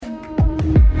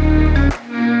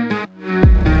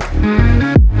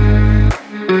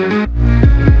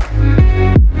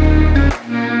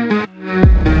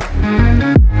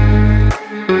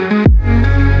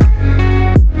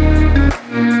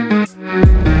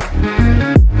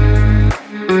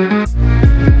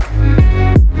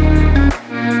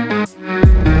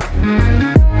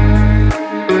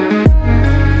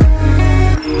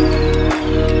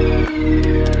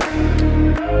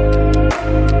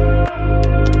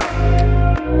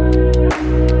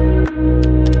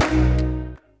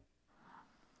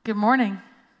morning.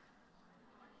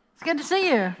 It's good to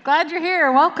see you. Glad you're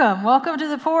here. Welcome. Welcome to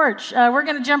the Porch. We're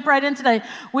going to jump right in today.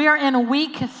 We are in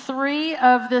week 3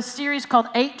 of this series called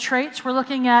 8 Traits. We're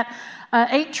looking at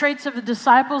 8 traits of the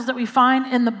disciples that we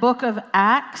find in the book of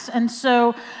Acts. And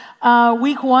so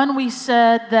week 1, we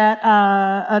said that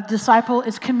a disciple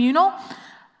is communal.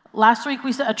 Last week,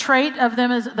 we said a trait of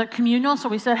them is the communal. So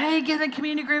we said, hey, get in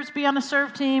community groups, be on a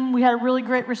serve team. We had a really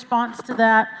great response to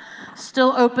that.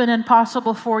 Still open and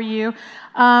possible for you.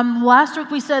 Last week,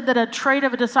 we said that a trait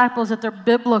of a disciple is that they're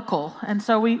biblical. And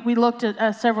so we looked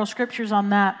at several scriptures on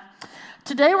that.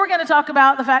 Today, we're going to talk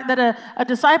about the fact that a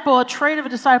trait of a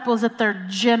disciple is that they're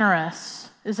generous.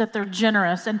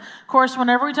 And of course,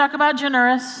 whenever we talk about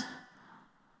generous,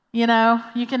 you know,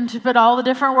 you can put all the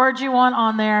different words you want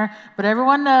on there, but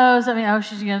everyone knows,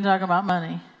 she's going to talk about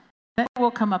money. It will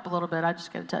come up a little bit, I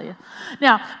just got to tell you.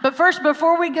 Now, but first,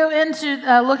 before we go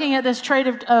into looking at this trait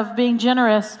of being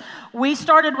generous, we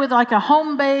started with like a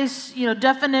home base,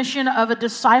 definition of a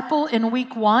disciple in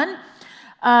week 1,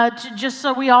 just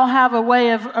so we all have a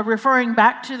way of referring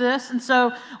back to this. And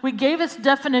so we gave its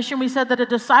definition. We said that a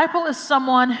disciple is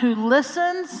someone who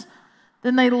listens,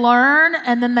 then they learn,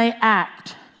 and then they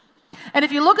act. And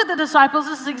if you look at the disciples,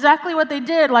 this is exactly what they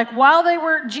did. Like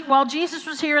while Jesus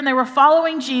was here and they were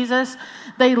following Jesus,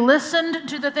 they listened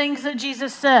to the things that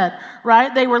Jesus said,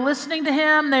 right? They were listening to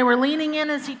him. They were leaning in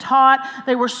as he taught.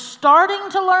 They were starting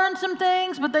to learn some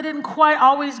things, but they didn't quite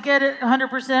always get it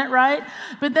 100%, right?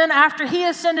 But then after he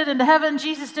ascended into heaven,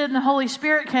 Jesus did, and the Holy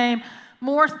Spirit came,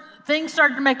 more things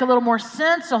started to make a little more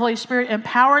sense. The Holy Spirit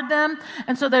empowered them.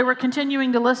 And so they were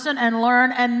continuing to listen and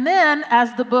learn. And then,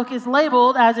 as the book is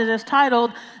labeled, as it is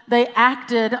titled, they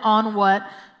acted on what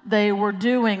they were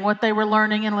doing, what they were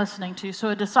learning and listening to. So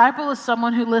a disciple is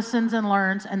someone who listens and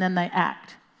learns, and then they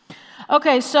act.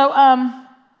 Okay, so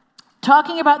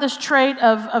talking about this trait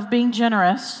of being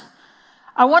generous,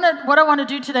 what I want to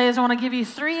do today is I want to give you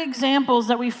 3 examples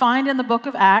that we find in the book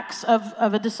of Acts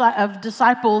of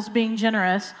disciples being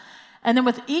generous. And then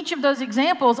with each of those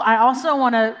examples, I also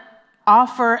want to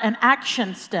offer an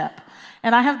action step.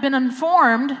 And I have been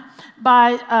informed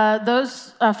by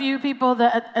a few people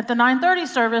that at the 9:30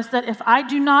 service that if I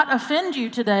do not offend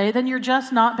you today, then you're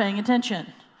just not paying attention.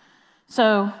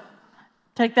 So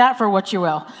take that for what you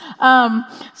will.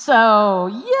 So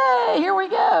yay, here we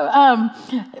go.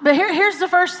 But here's the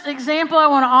first example I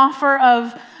want to offer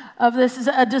of this is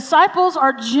disciples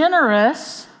are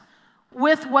generous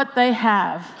with what they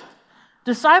have.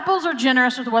 Disciples are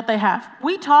generous with what they have.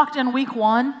 We talked in week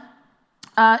 1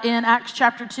 in Acts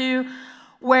chapter 2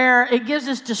 where it gives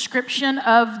this description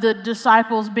of the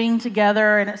disciples being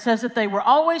together, and it says that they were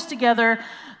always together.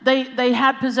 They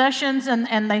had possessions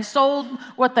and they sold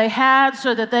what they had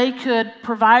so that they could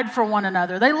provide for one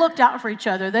another. They looked out for each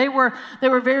other. They were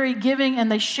very giving,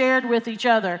 and they shared with each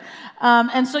other.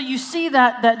 And so you see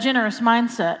that generous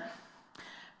mindset.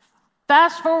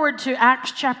 Fast forward to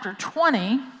Acts chapter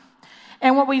 20,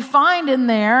 and what we find in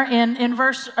there in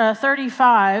verse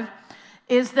 35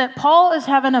 is that Paul is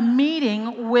having a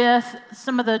meeting with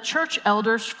some of the church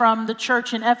elders from the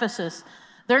church in Ephesus.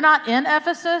 They're not in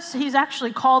Ephesus. He's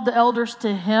actually called the elders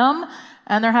to him,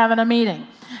 and they're having a meeting.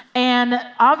 And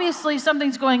obviously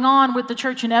something's going on with the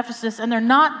church in Ephesus, and they're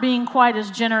not being quite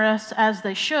as generous as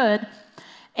they should.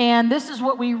 And this is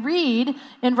what we read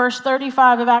in verse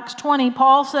 35 of Acts 20.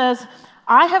 Paul says,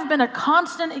 I have been a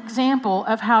constant example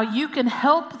of how you can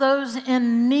help those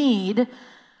in need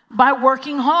by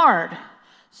working hard.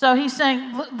 So he's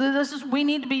saying, we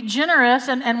need to be generous,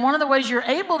 and one of the ways you're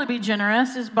able to be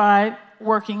generous is by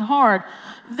working hard.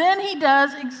 Then he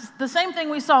does the same thing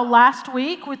we saw last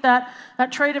week with that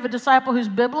trait of a disciple who's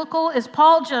biblical, is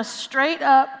Paul just straight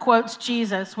up quotes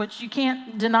Jesus, which you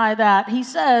can't deny that. He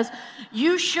says,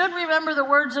 you should remember the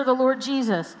words of the Lord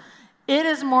Jesus. It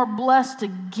is more blessed to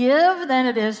give than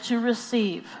it is to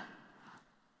receive.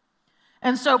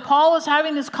 And so Paul is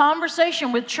having this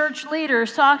conversation with church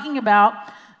leaders talking about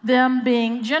them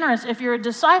being generous. If you're a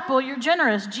disciple, you're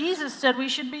generous. Jesus said we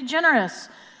should be generous.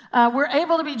 We're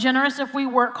able to be generous if we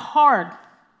work hard.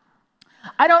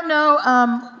 I don't know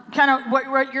kind of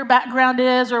what your background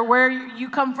is or where you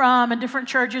come from and different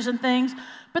churches and things,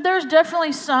 but there's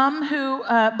definitely some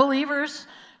believers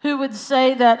who would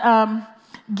say that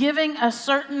giving a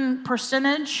certain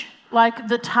percentage, like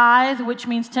the tithe, which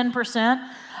means 10%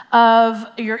 of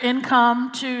your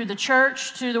income to the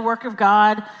church, to the work of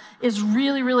God, is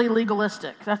really, really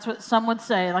legalistic. That's what some would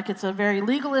say. Like it's a very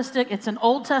legalistic, it's an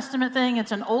Old Testament thing,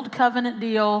 it's an old covenant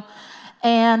deal,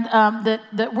 and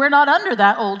that we're not under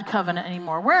that old covenant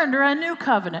anymore. We're under a new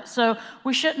covenant, so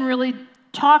we shouldn't really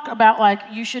talk about like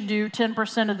you should do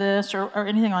 10% of this or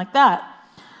anything like that.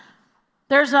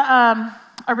 There's a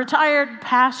retired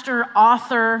pastor,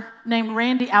 author named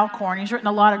Randy Alcorn. He's written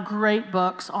a lot of great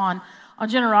books on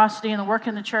generosity and the work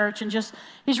in the church, and just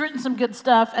he's written some good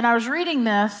stuff. And I was reading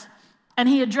this, and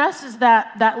he addresses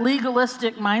that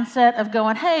legalistic mindset of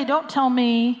going, hey, don't tell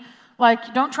me,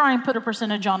 like, don't try and put a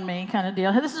percentage on me kind of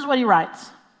deal. This is what he writes,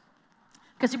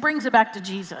 because he brings it back to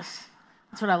Jesus.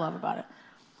 That's what I love about it.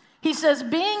 He says,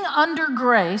 being under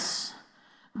grace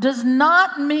does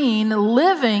not mean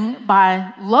living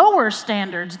by lower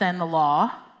standards than the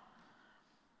law.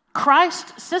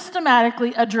 Christ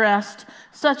systematically addressed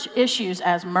such issues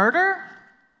as murder,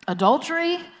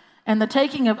 adultery, and the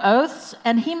taking of oaths,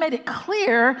 and he made it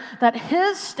clear that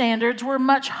his standards were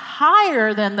much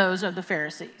higher than those of the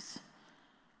Pharisees.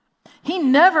 He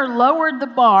never lowered the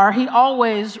bar, he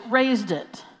always raised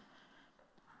it.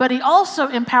 But he also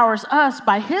empowers us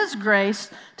by his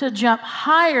grace to jump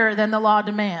higher than the law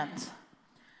demands.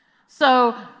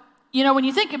 So, when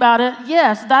you think about it,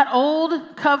 yes, that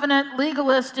old covenant,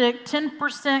 legalistic,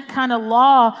 10% kind of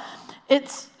law,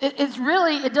 it's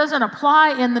really, it doesn't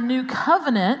apply in the new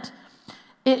covenant.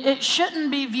 It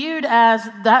shouldn't be viewed as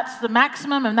that's the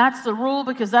maximum and that's the rule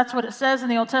because that's what it says in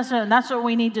the Old Testament and that's what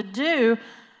we need to do.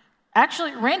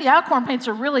 Actually, Randy Alcorn paints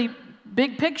a really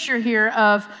big picture here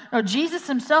of Jesus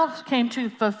himself came to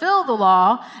fulfill the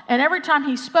law, and every time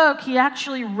he spoke, he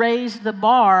actually raised the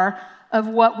bar of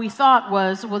what we thought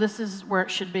was, well, this is where it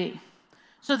should be.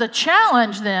 So the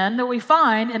challenge then that we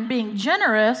find in being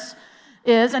generous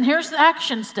is, and here's the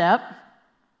action step,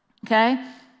 okay,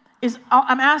 is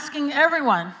I'm asking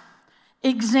everyone,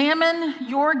 examine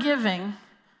your giving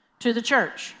to the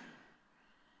church.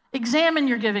 Examine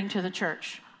your giving to the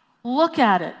church. Look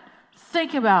at it.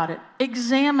 Think about it.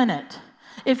 Examine it.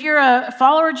 If you're a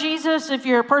follower of Jesus, if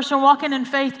you're a person walking in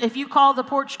faith, if you call the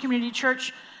Porch Community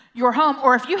Church your home,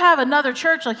 or if you have another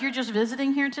church, like you're just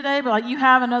visiting here today, but like you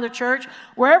have another church,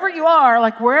 wherever you are,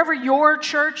 like wherever your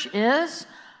church is,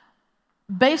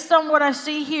 based on what I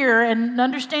see here and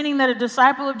understanding that a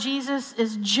disciple of Jesus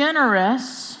is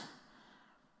generous,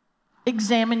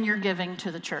 examine your giving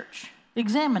to the church.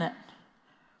 Examine it.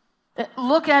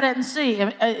 Look at it and see.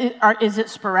 Is it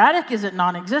sporadic? Is it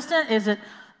non-existent?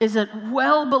 Is it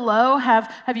well below? Have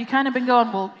you kind of been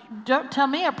going, well, don't tell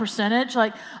me a percentage.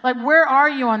 Like where are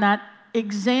you on that?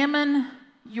 Examine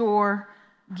your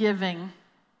giving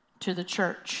to the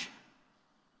church.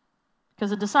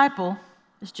 Because a disciple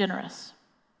is generous.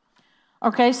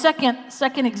 Okay,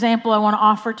 second example I want to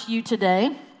offer to you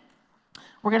today.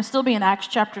 We're going to still be in Acts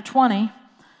chapter 20,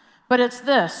 but it's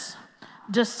this.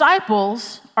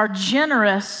 Disciples are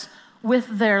generous with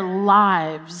their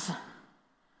lives.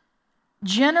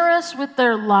 Generous with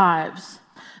their lives.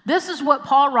 This is what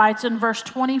Paul writes in verse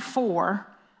 24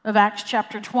 of Acts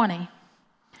chapter 20.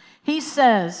 He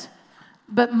says,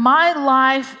 but my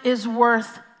life is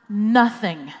worth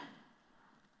nothing.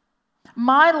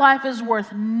 My life is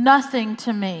worth nothing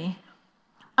to me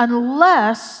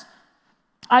unless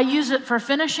I use it for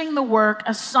finishing the work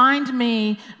assigned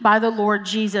me by the Lord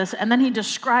Jesus. And then he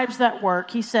describes that work.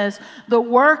 He says, the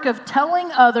work of telling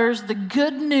others the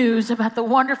good news about the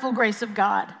wonderful grace of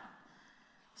God.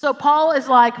 So Paul is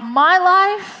like, my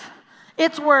life,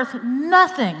 it's worth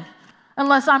nothing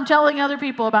unless I'm telling other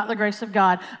people about the grace of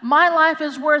God. My life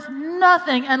is worth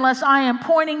nothing unless I am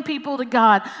pointing people to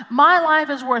God. My life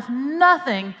is worth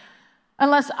nothing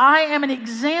unless I am an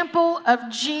example of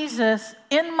Jesus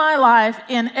in my life,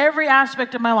 in every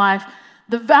aspect of my life.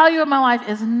 The value of my life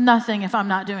is nothing if I'm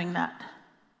not doing that.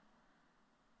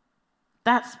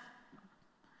 That's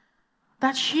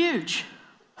huge.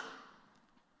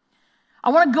 I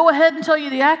want to go ahead and tell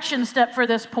you the action step for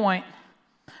this point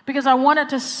because I want it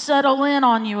to settle in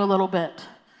on you a little bit.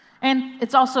 And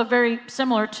it's also very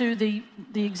similar to the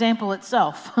example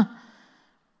itself.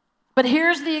 But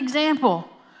here's the example.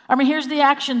 Here's the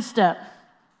action step.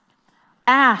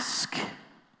 Ask,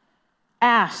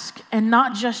 and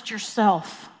not just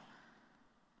yourself.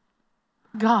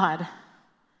 God,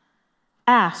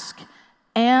 ask,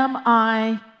 am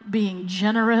I being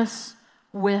generous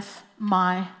with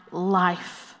my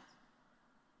life?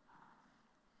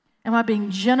 Am I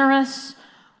being generous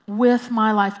with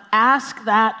my life? Ask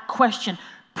that question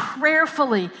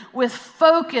prayerfully, with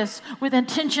focus, with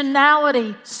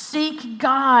intentionality. Seek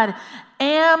God.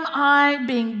 Am I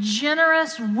being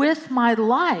generous with my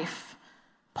life?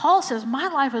 Paul says, my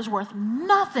life is worth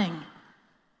nothing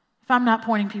if I'm not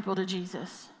pointing people to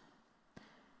Jesus.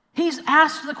 He's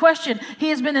asked the question. He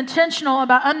has been intentional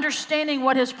about understanding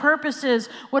what his purpose is,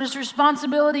 what his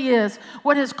responsibility is,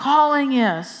 what his calling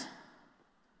is.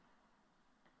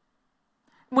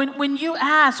 When you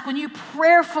ask, when you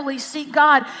prayerfully seek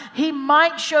God, He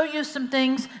might show you some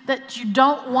things that you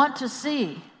don't want to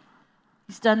see.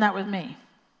 He's done that with me.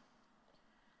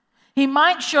 He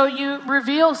might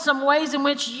reveal some ways in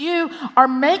which you are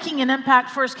making an impact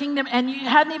for His kingdom and you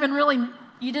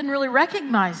didn't really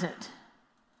recognize it.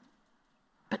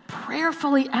 But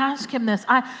prayerfully ask Him this.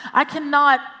 I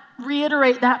cannot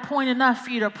reiterate that point enough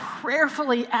for you to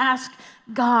prayerfully ask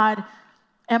God,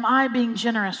 am I being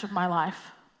generous with my life?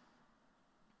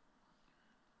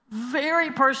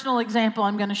 Very personal example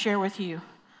I'm going to share with you.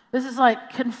 This is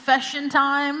like confession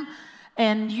time,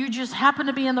 and you just happen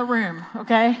to be in the room,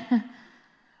 okay?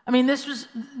 I mean, this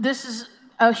is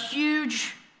a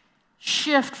huge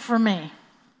shift for me.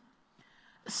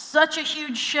 Such a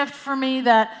huge shift for me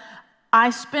that I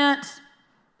spent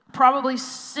probably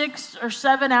 6 or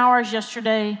 7 hours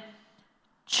yesterday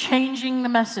changing the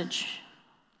message.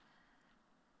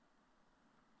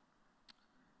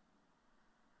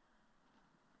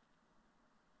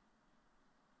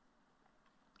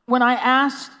 When I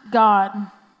asked God,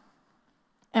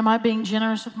 am I being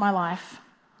generous with my life?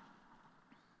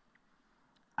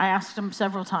 I asked Him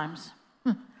several times.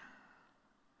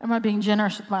 Am I being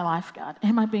generous with my life, God?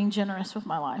 Am I being generous with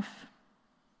my life?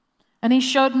 And He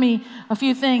showed me a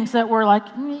few things that were like,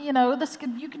 you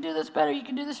can do this better, you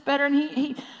can do this better.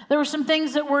 And there were some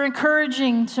things that were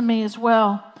encouraging to me as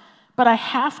well. But I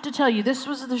have to tell you, this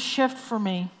was the shift for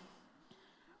me.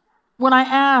 When I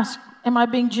asked, am I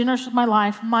being generous with my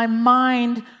life? My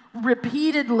mind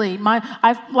repeatedly,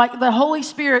 the Holy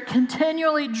Spirit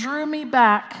continually drew me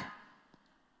back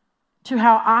to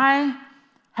how I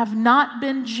have not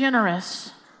been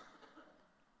generous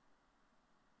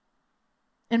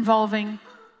involving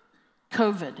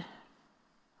COVID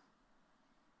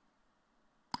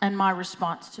and my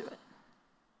response to it.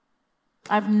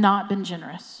 I've not been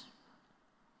generous.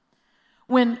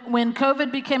 When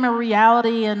COVID became a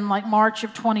reality in like March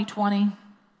of 2020,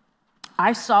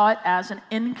 I saw it as an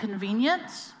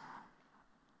inconvenience.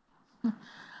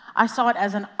 I saw it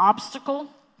as an obstacle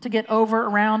to get over,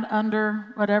 around,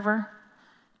 under, whatever,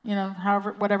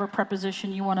 whatever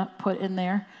preposition you want to put in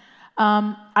there.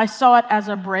 I saw it as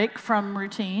a break from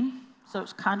routine, so it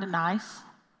was kind of nice.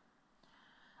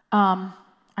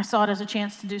 I saw it as a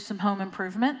chance to do some home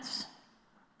improvements.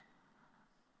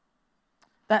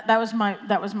 That was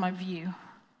my view.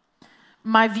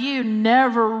 My view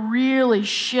never really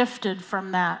shifted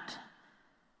from that,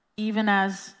 even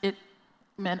as it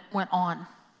went on.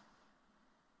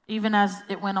 Even as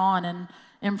it went on and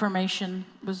information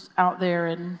was out there,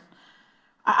 and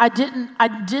I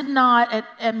did not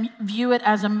view it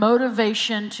as a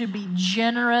motivation to be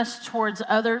generous towards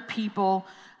other people.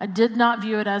 I did not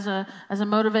view it as a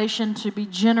motivation to be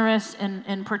generous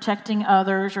in protecting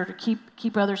others or to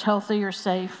keep others healthy or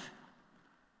safe.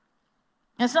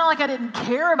 It's not like I didn't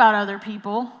care about other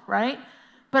people, right?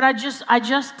 But I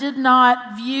just did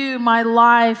not view my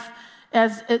life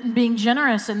as being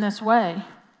generous in this way.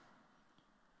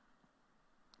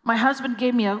 My husband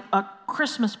gave me a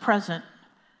Christmas present.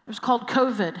 It was called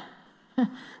COVID.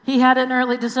 He had it in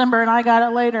early December, and I got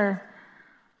it later.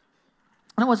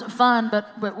 And it wasn't fun,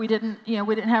 but we didn't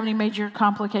have any major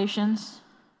complications.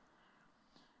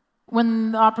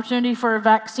 When the opportunity for a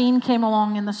vaccine came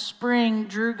along in the spring,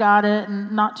 Drew got it,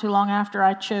 and not too long after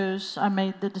I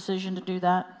made the decision to do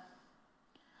that.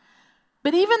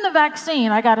 But even the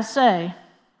vaccine, I got to say,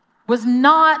 was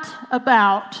not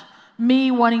about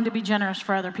me wanting to be generous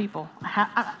for other people.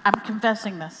 I'm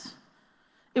confessing this.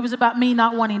 It was about me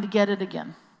not wanting to get it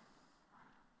again.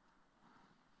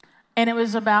 And it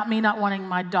was about me not wanting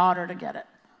my daughter to get it.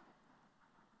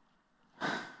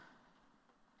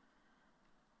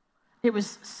 It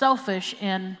was selfish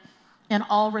in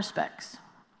all respects.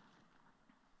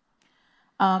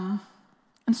 And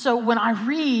so when I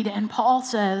read and Paul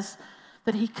says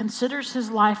that he considers his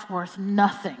life worth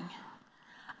nothing,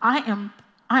 I am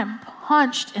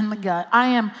punched in the gut.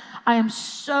 I am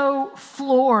so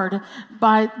floored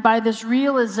by this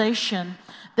realization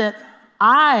that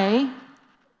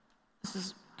this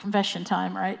is confession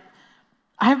time, right?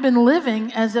 I have been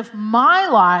living as if my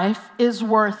life is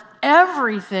worth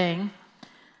everything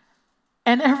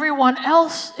and everyone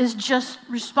else is just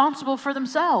responsible for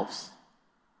themselves.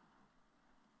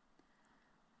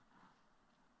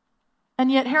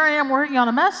 And yet here I am working on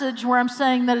a message where I'm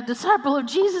saying that a disciple of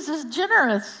Jesus is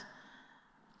generous.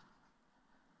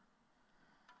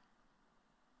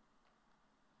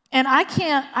 And I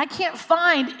can't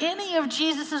find any of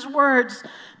Jesus' words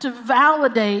to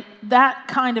validate that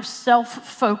kind of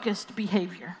self-focused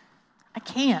behavior. I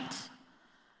can't.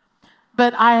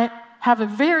 But I have a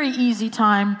very easy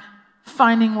time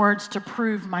finding words to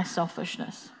prove my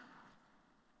selfishness.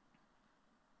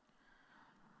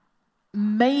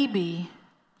 Maybe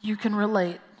you can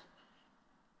relate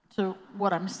to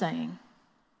what I'm saying.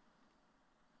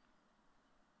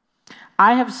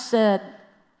 I have said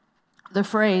the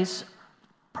phrase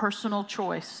personal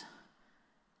choice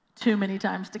too many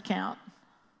times to count.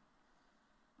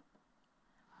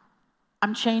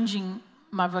 I'm changing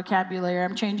my vocabulary.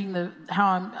 I'm changing how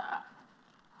I'm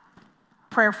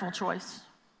prayerful choice.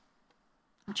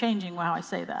 I'm changing how I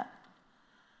say that.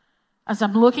 As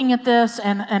I'm looking at this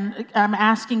and I'm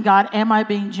asking God, am I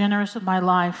being generous with my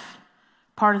life?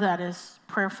 Part of that is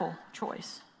prayerful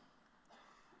choice.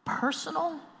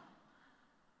 Personal?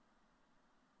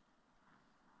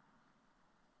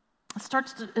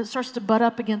 It starts to butt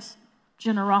up against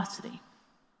generosity.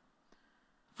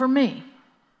 For me.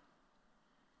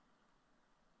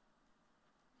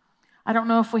 I don't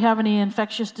know if we have any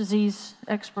infectious disease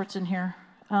experts in here.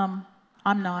 I'm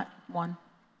not one.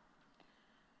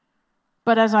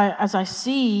 But as I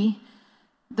see,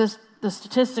 the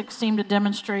statistics seem to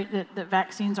demonstrate that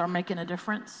vaccines are making a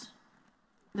difference.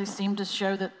 They seem to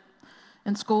show that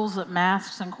in schools that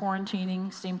masks and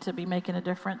quarantining seem to be making a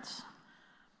difference.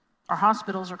 Our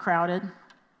hospitals are crowded.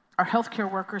 Our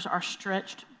healthcare workers are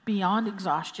stretched beyond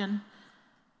exhaustion.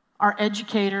 Our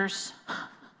educators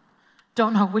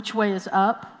don't know which way is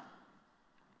up.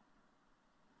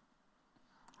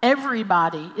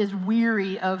 Everybody is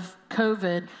weary of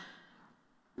COVID,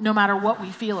 no matter what we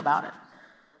feel about it.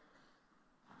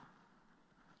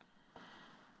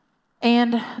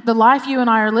 And the life you and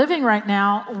I are living right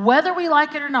now, whether we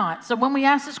like it or not. So when we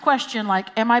ask this question, like,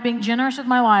 am I being generous with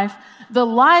my life? The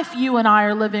life you and I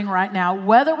are living right now,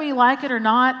 whether we like it or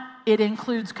not, it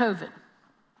includes COVID.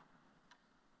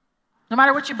 No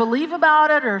matter what you believe about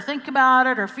it or think about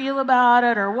it or feel about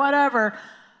it or whatever,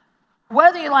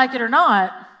 whether you like it or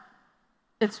not,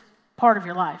 it's part of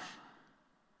your life.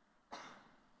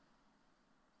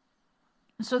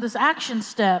 And so this action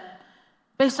step,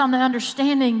 based on the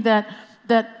understanding that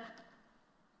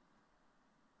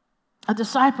a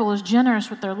disciple is generous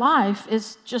with their life,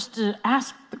 is just to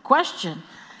ask the question,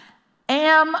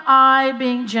 am I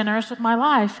being generous with my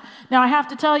life? Now, I have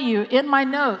to tell you, in my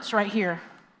notes right here,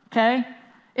 okay,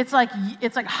 it's like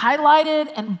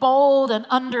highlighted and bold and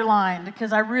underlined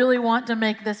because I really want to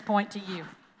make this point to you.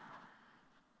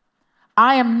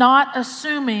 I am not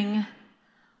assuming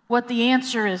what the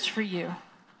answer is for you.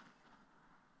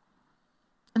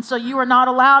 And so you are not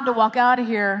allowed to walk out of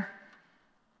here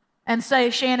and say,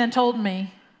 Shannon told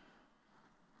me.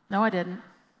 No, I didn't.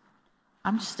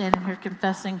 I'm just standing here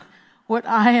confessing what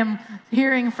I am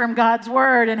hearing from God's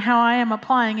word and how I am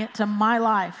applying it to my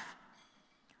life.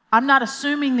 I'm not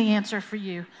assuming the answer for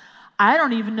you. I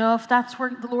don't even know if that's where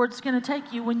the Lord's going to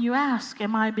take you when you ask,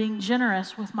 am I being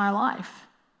generous with my life?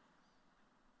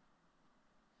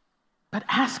 But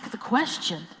ask the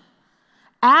question.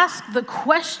 Ask the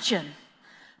question.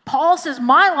 Paul says,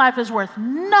 my life is worth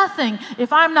nothing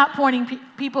if I'm not pointing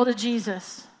people to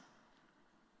Jesus.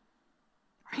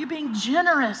 Are you being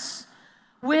generous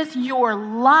with your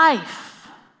life?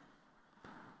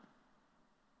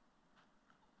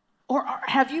 Or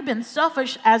have you been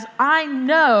selfish, as I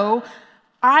know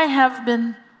I have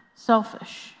been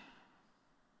selfish?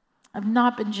 I've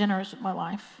not been generous with my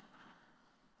life.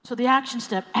 So the action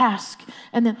step, ask,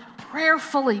 and then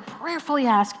prayerfully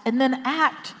ask, and then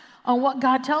act on what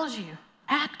God tells you.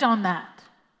 Act on that.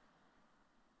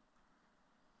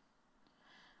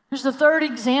 Here's the third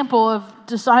example of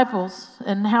disciples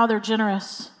and how they're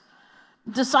generous.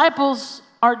 Disciples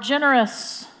are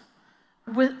generous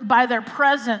by their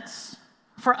presence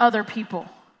for other people.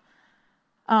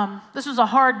 This was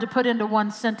hard to put into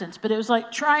one sentence, but it was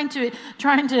like trying to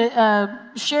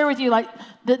share with you, like,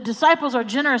 the disciples are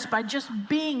generous by just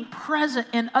being present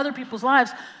in other people's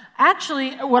lives.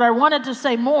 Actually, what I wanted to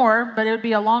say more, but it would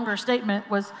be a longer statement,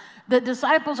 was that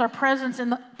disciples are present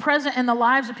in the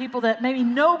lives of people that maybe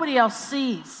nobody else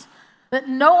sees, that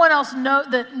no one else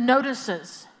that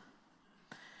notices.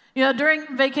 You know,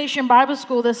 during Vacation Bible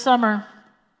School this summer,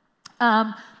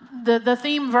 the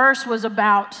theme verse was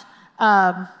about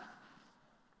that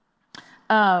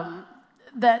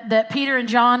Peter and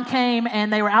John came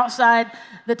and they were outside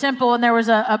the temple and there was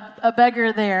a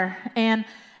beggar there and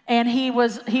he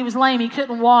was lame, he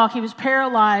couldn't walk, he was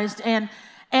paralyzed, and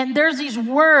there's these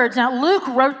words. Now Luke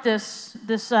wrote this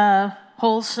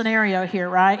whole scenario here,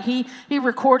 right? He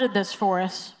recorded this for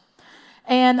us,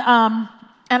 and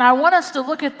I want us to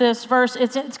look at this verse.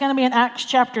 It's going to be in Acts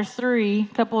chapter 3,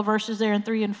 a couple of verses there in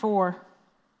 3 and 4.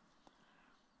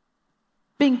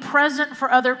 Being present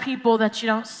for other people that you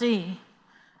don't see.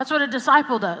 That's what a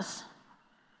disciple does.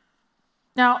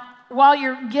 Now, while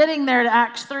you're getting there to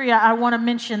Acts 3, I want to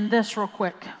mention this real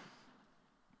quick.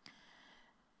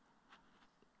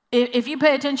 If you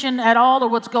pay attention at all to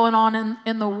what's going on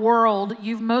in the world,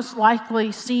 you've most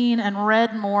likely seen and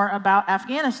read more about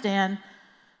Afghanistan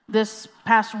this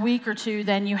past week or two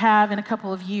than you have in a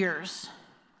couple of years.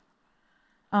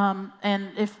 And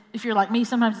if you're like me,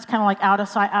 sometimes it's kind of like out of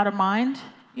sight, out of mind,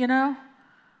 you know?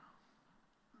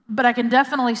 But I can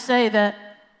definitely say that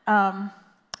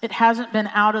it hasn't been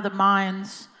out of the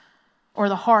minds or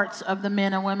the hearts of the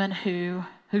men and women who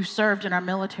served in our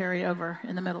military over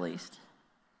in the Middle East.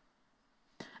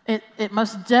 It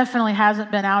most definitely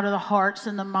hasn't been out of the hearts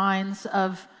and the minds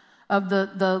of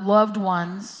the loved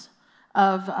ones,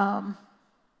 of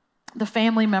the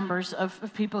family members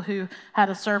of people who had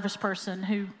a service person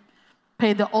who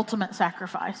paid the ultimate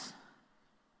sacrifice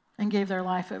and gave their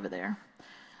life over there.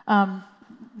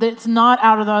 It's not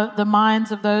out of the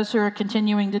minds of those who are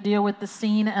continuing to deal with the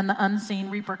seen and the unseen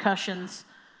repercussions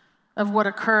of what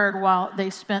occurred while they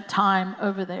spent time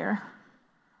over there.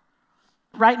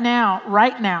 Right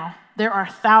now, there are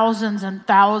thousands and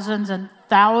thousands and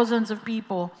thousands of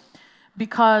people,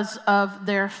 because of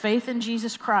their faith in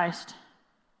Jesus Christ,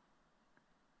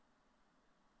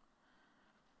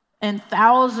 and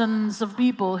thousands of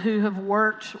people who have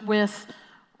worked with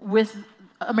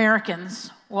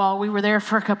Americans while we were there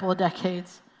for a couple of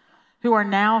decades, who are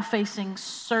now facing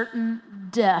certain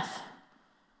death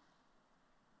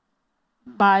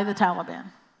by the Taliban.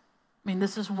 I mean,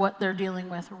 this is what they're dealing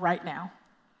with right now.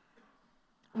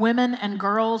 Women and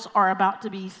girls are about to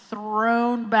be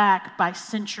thrown back by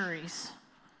centuries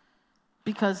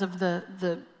because of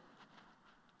the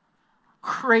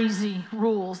crazy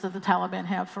rules that the Taliban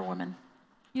have for women.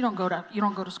 You don't go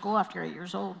to school after you're 8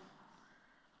 years old.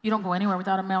 You don't go anywhere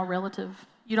without a male relative.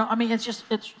 There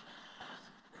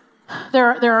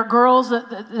are girls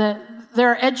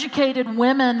there are educated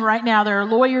women right now. There are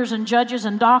lawyers and judges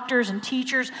and doctors and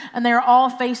teachers, and they are all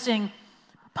facing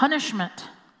punishment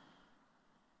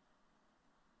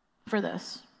for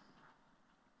this.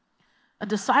 A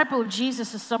disciple of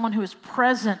Jesus is someone who is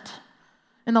present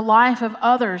in the life of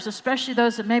others, especially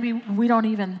those that maybe we don't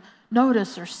even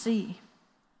notice or see.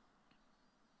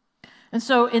 And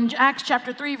so in Acts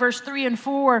chapter 3, verse 3 and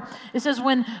 4, it says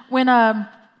when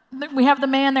we have the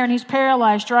man there and he's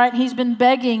paralyzed, right? He's been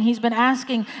begging, he's been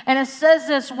asking. And it says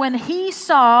this, when he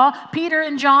saw Peter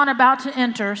and John about to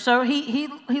enter, so he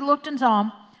looked and saw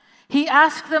them, he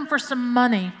asked them for some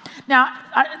money. Now,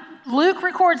 Luke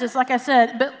records this, like I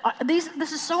said, but this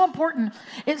is so important.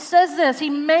 It says this,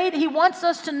 he wants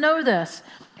us to know this.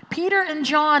 Peter and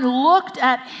John looked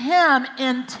at him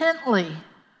intently.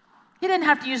 He didn't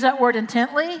have to use that word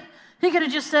intently. He could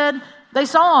have just said they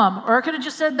saw him, or it could have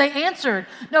just said they answered.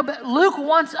 No, but Luke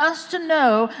wants us to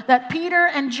know that Peter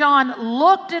and John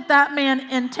looked at that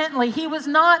man intently. He was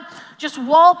not just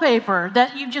wallpaper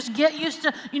that you just get used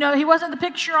to. He wasn't the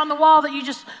picture on the wall that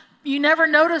you never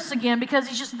notice again because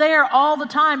he's just there all the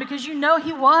time, because he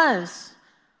was.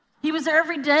 He was there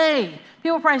every day.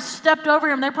 People probably stepped over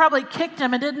him. They probably kicked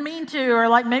him and didn't mean to, or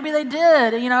like maybe they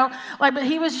did, but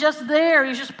he was just there. He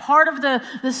was just part of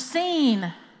the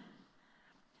scene.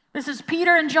 This is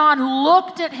Peter and John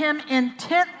looked at him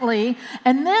intently,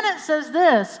 and then it says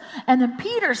this, and then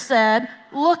Peter said,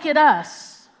 "Look at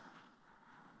us."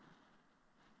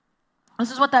 This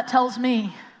is what that tells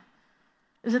me,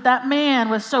 is that man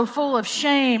was so full of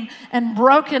shame and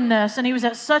brokenness, and he was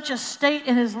at such a state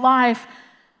in his life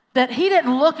that he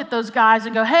didn't look at those guys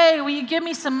and go, "Hey, will you give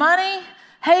me some money?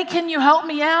 Hey, can you help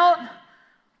me out?"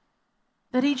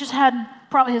 That he just had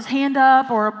probably his hand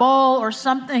up or a bowl or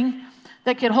something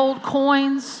that could hold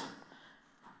coins.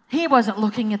 He wasn't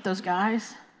looking at those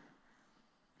guys.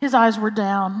 His eyes were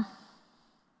down.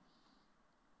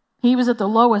 He was at the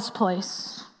lowest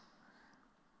place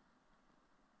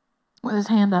with his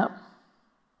hand up.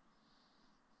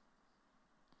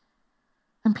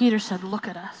 And Peter said, "Look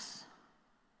at us."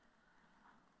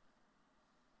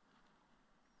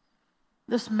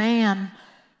 This man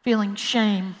feeling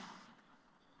shame,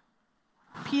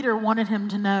 Peter wanted him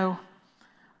to know,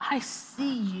 I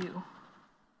see you.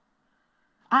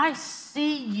 I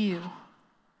see you.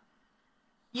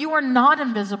 You are not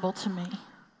invisible to me.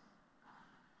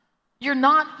 You're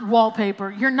not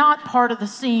wallpaper. You're not part of the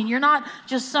scene. You're not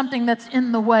just something that's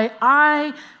in the way.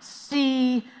 I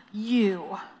see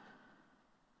you.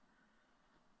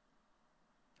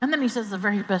 And then he says the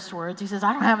very best words. He says,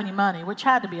 "I don't have any money," which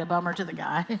had to be a bummer to the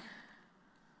guy.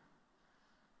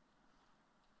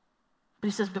 But he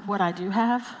says, "But what I do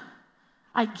have,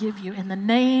 I give you. In the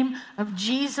name of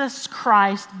Jesus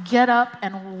Christ, get up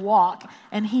and walk."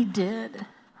 And he did.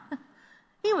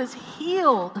 He was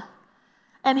healed.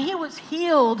 And he was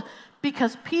healed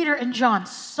because Peter and John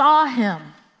saw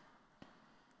him.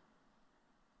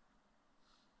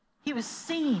 He was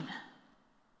seen.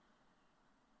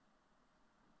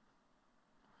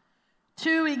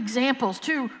 Two examples,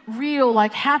 two real,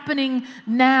 happening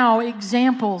now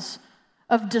examples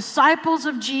of disciples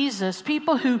of Jesus,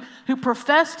 people who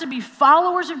profess to be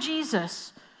followers of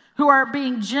Jesus, who are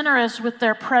being generous with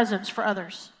their presence for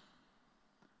others.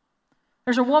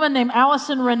 There's a woman named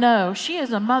Allison Renault. She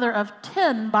is a mother of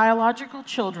 10 biological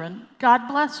children. God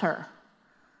bless her.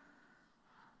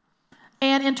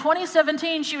 And in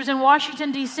 2017, she was in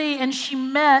Washington, D.C., and she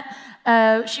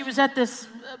was at this,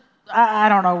 I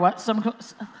don't know what,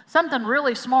 something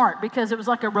really smart, because it was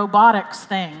like a robotics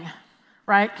thing,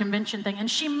 right? Convention thing. And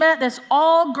she met this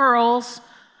all-girls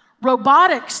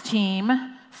robotics team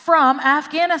from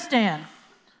Afghanistan.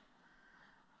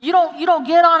 You don't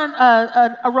get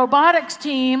on a robotics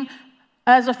team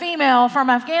as a female from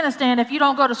Afghanistan if you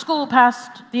don't go to school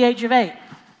past the age of 8.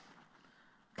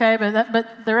 Okay,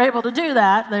 but they're able to do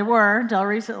that. They were until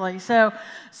recently. So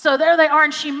there they are,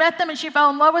 and she met them, and she fell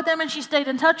in love with them, and she stayed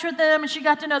in touch with them, and she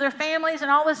got to know their families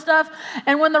and all this stuff.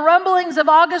 And when the rumblings of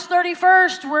August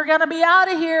 31st, we're going to be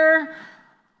out of here,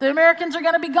 the Americans are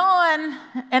going to be gone,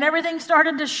 and everything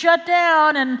started to shut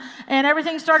down, and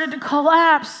everything started to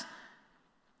collapse,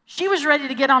 she was ready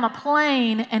to get on a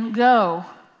plane and go.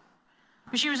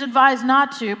 But she was advised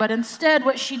not to, but instead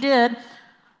what she did,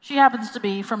 she happens to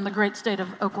be from the great state of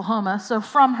Oklahoma, so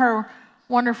from her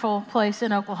wonderful place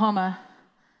in Oklahoma,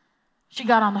 she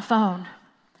got on the phone,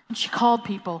 and she called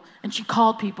people, and she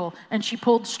called people, and she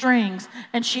pulled strings,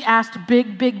 and she asked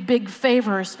big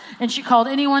favors, and she called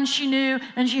anyone she knew,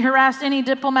 and she harassed any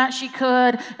diplomat she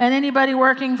could, and anybody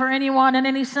working for anyone, and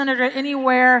any senator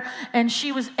anywhere, and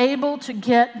she was able to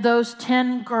get those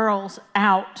 10 girls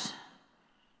out.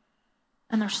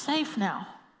 And they're safe now.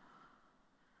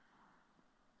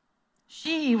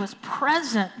 She was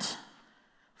present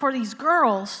for these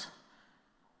girls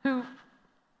who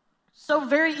so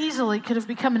very easily could have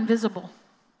become invisible.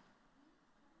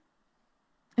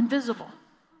 Invisible.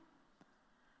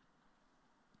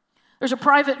 There's a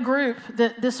private group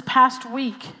that this past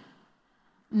week,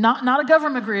 not a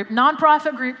government group,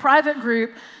 nonprofit group, private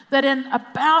group, that in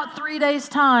about 3 days'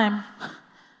 time,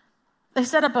 they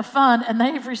set up a fund and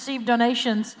they've received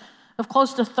donations of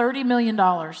close to $30 million.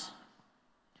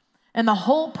 And the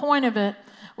whole point of it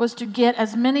was to get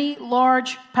as many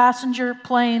large passenger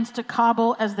planes to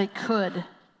Kabul as they could,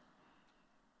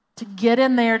 to get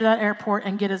in there to that airport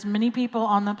and get as many people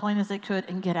on the plane as they could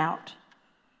and get out.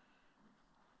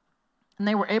 And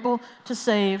they were able to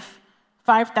save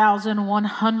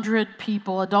 5,100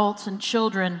 people, adults and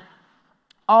children,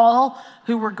 all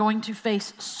who were going to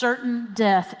face certain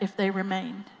death if they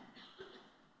remained.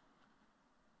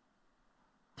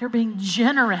 They're being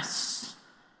generous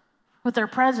with their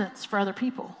presence for other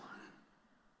people.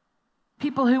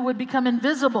 People who would become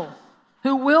invisible,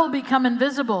 who will become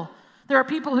invisible. There are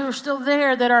people who are still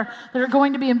there that are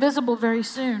going to be invisible very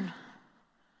soon.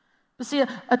 But see,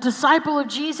 a disciple of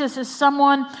Jesus is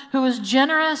someone who is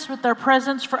generous with their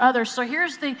presence for others. So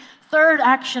here's the third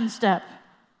action step.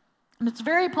 And it's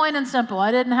very plain and simple. I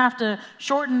didn't have to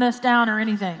shorten this down or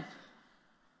anything.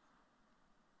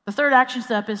 The third action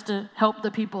step is to help the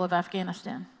people of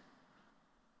Afghanistan.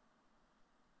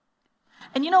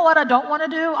 And you know what I don't want to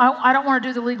do? I don't want to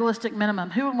do the legalistic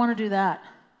minimum. Who would want to do that?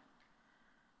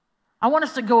 I want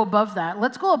us to go above that.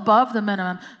 Let's go above the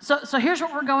minimum. So here's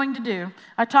what we're going to do.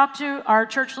 I talked to our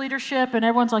church leadership, and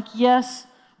everyone's like, yes.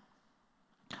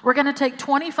 We're going to take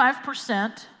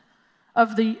 25%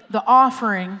 of the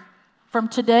offering from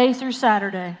today through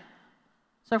Saturday.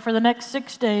 So for the next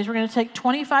 6 days, we're going to take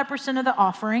 25% of the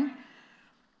offering,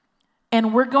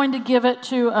 and we're going to give it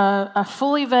to a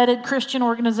fully vetted Christian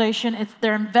organization.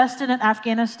 They're invested in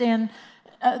Afghanistan.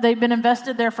 They've been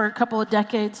invested there for a couple of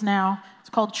decades now. It's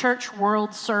called Church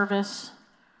World Service.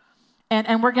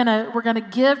 And we're gonna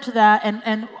give to that,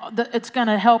 and it's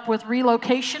gonna help with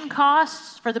relocation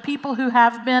costs for the people who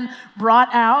have been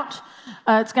brought out.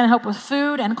 It's gonna help with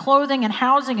food and clothing and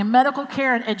housing and medical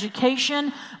care and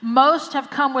education. Most have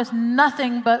come with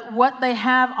nothing but what they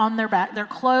have on their back. Their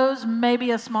clothes,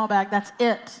 maybe a small bag, that's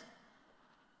it.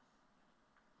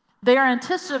 They are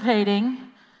anticipating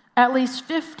at least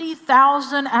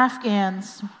 50,000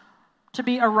 Afghans to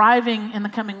be arriving in the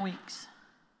coming weeks.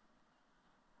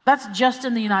 That's just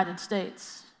in the United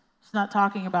States. It's not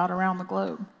talking about around the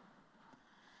globe.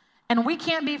 And we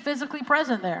can't be physically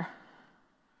present there.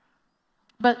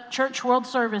 But Church World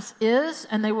Service is,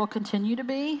 and they will continue to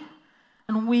be,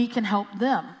 and we can help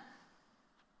them.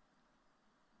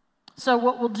 So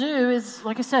what we'll do is,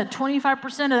 like I said,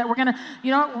 25% of that, we're going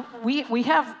to, we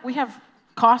have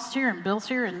costs here and bills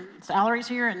here and salaries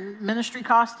here and ministry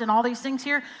costs and all these things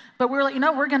here. But we're like,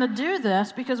 we're going to do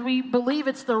this because we believe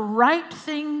it's the right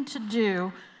thing to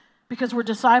do because we're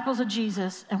disciples of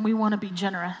Jesus and we want to be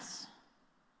generous.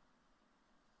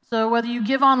 So whether you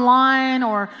give online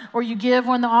or you give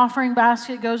when the offering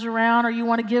basket goes around, or you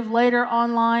want to give later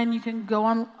online, you can go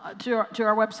on to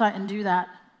our website and do that.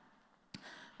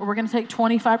 But we're going to take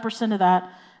 25% of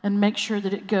that and make sure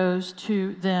that it goes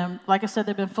to them. Like I said,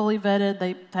 they've been fully vetted.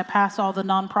 They pass all the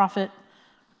nonprofit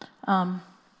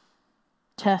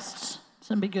tests. It's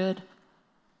going to be good.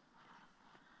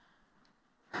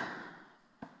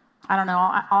 I don't know.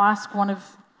 I'll ask one of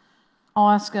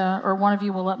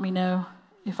you will let me know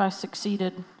if I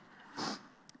succeeded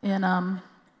in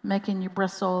making you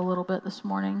bristle a little bit this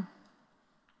morning.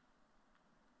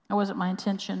 That wasn't my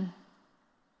intention.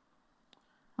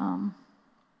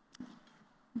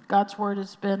 God's word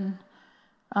has been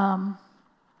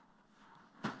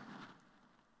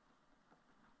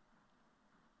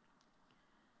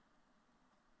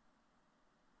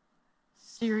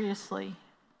seriously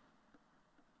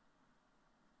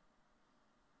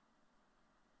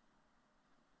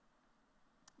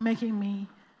making me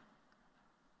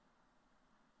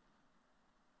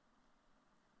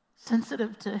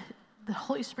sensitive to the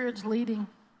Holy Spirit's leading.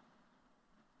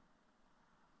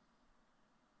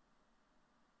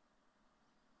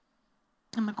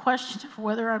 And the question of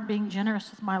whether I'm being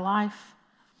generous with my life.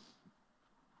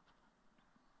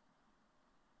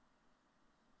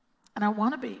 And I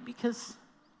want to be, because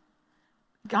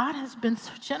God has been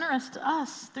so generous to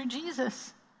us through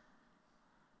Jesus.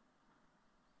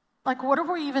 Like, what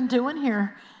are we even doing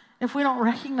here if we don't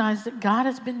recognize that God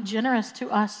has been generous to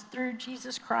us through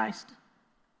Jesus Christ?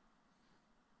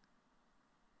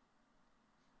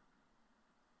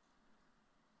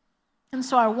 And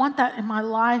so I want that in my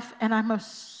life, and I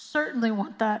most certainly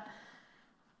want that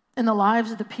in the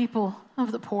lives of the people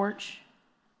of the Porch.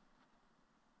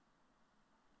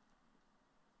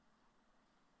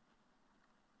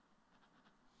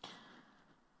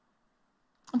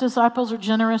 Disciples are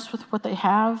generous with what they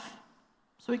have,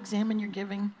 so examine your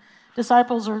giving.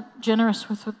 Disciples are generous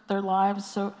with their lives,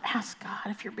 so ask God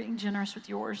if you're being generous with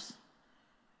yours.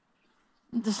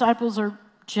 Disciples are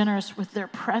generous with their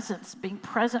presence, being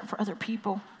present for other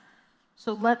people.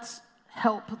 So let's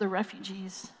help the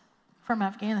refugees from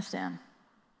Afghanistan.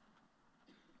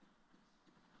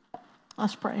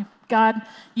 Let's pray. God,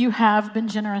 you have been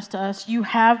generous to us. You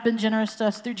have been generous to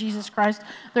us through Jesus Christ.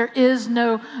 There is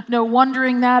no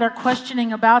wondering that or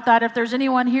questioning about that. If there's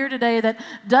anyone here today that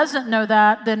doesn't know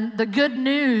that, then the good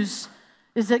news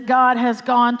is that God has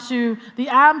gone to the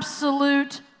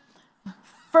absolute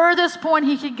furthest point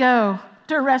he could go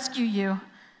to rescue you,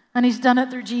 and he's done it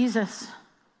through Jesus.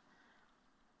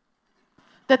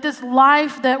 That this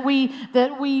life that we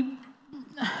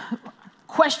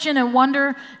question and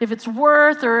wonder if it's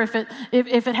worth, or if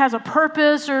it has a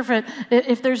purpose, or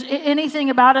if there's anything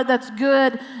about it that's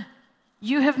good,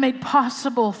 you have made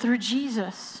possible through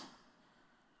Jesus.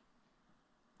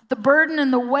 The burden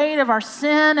and the weight of our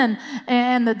sin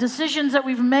and the decisions that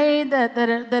we've made that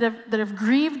have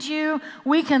grieved you,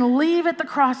 we can leave at the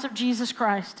cross of Jesus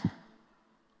Christ.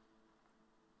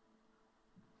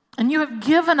 And you have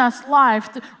given us life,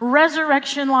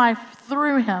 resurrection life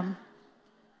through him.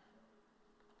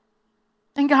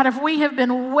 And God, if we have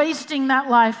been wasting that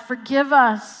life, forgive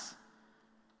us.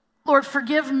 Lord,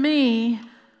 forgive me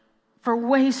for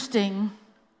wasting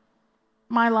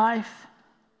my life.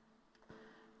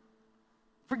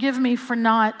 Forgive me for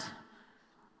not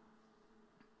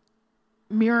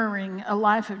mirroring a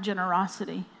life of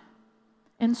generosity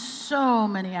in so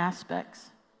many aspects,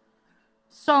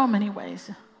 so many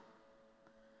ways.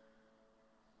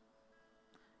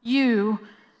 You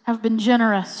have been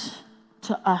generous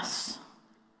to us.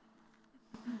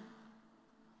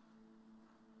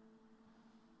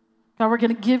 God, we're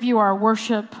going to give you our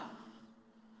worship.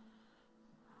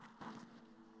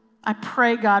 I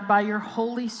pray, God, by your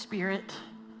Holy Spirit,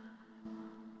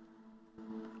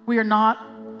 we are not,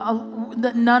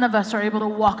 that none of us are able to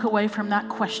walk away from that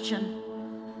question.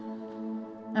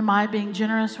 Am I being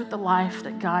generous with the life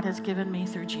that God has given me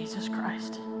through Jesus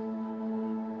Christ?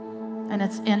 And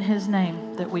it's in his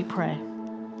name that we pray.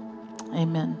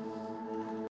 Amen.